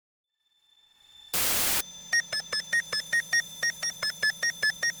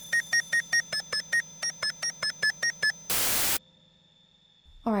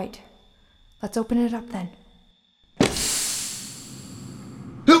Alright, let's open it up then.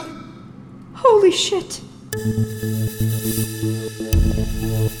 Holy shit!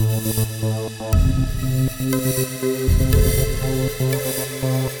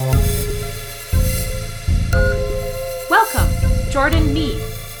 Welcome, Jordan Meade.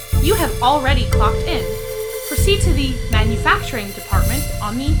 You have already clocked in. Proceed to the manufacturing department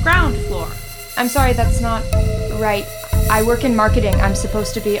on the ground floor. I'm sorry, that's not right. I work in marketing. I'm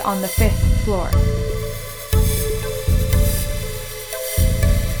supposed to be on the 5th floor.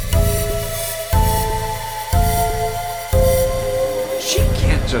 She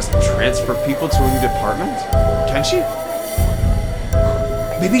can't just transfer people to a new department, can she?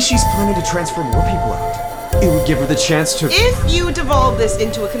 Maybe she's planning to transfer more people out. It would give her the chance to... If you devolve this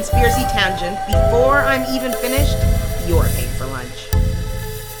into a conspiracy tangent before I'm even finished, you're paying for lunch.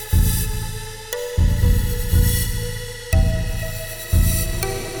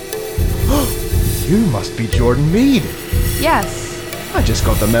 You must be Jordan Meade. Yes. I just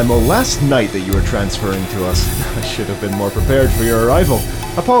got the memo last night that you were transferring to us. I should have been more prepared for your arrival.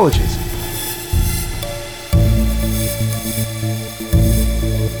 Apologies.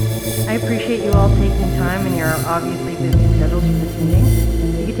 I appreciate you all taking time in your obviously busy schedules for this meeting.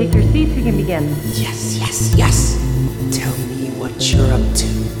 You can take your seats, we can begin. Yes, yes, yes. Tell me what you're up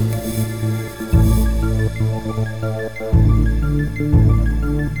to.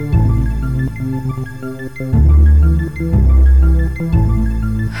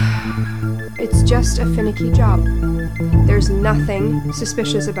 It's just a finicky job. There's nothing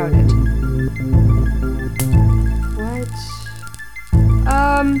suspicious about it. What?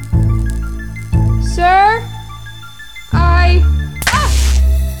 Sir?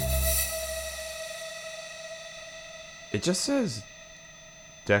 It just says...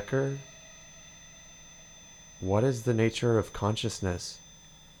 Decker? What is the nature of consciousness?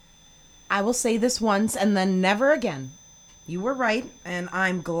 I will say this once and then never again. You were right, and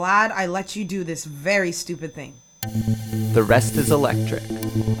I'm glad I let you do this very stupid thing. The Rest is Electric,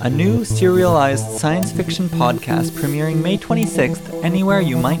 a new serialized science fiction podcast premiering May 26th anywhere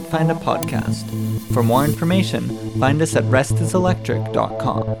you might find a podcast. For more information, find us at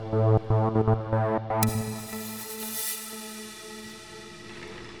restiselectric.com.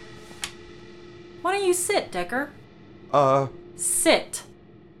 Why don't you sit, Decker? Uh... Sit.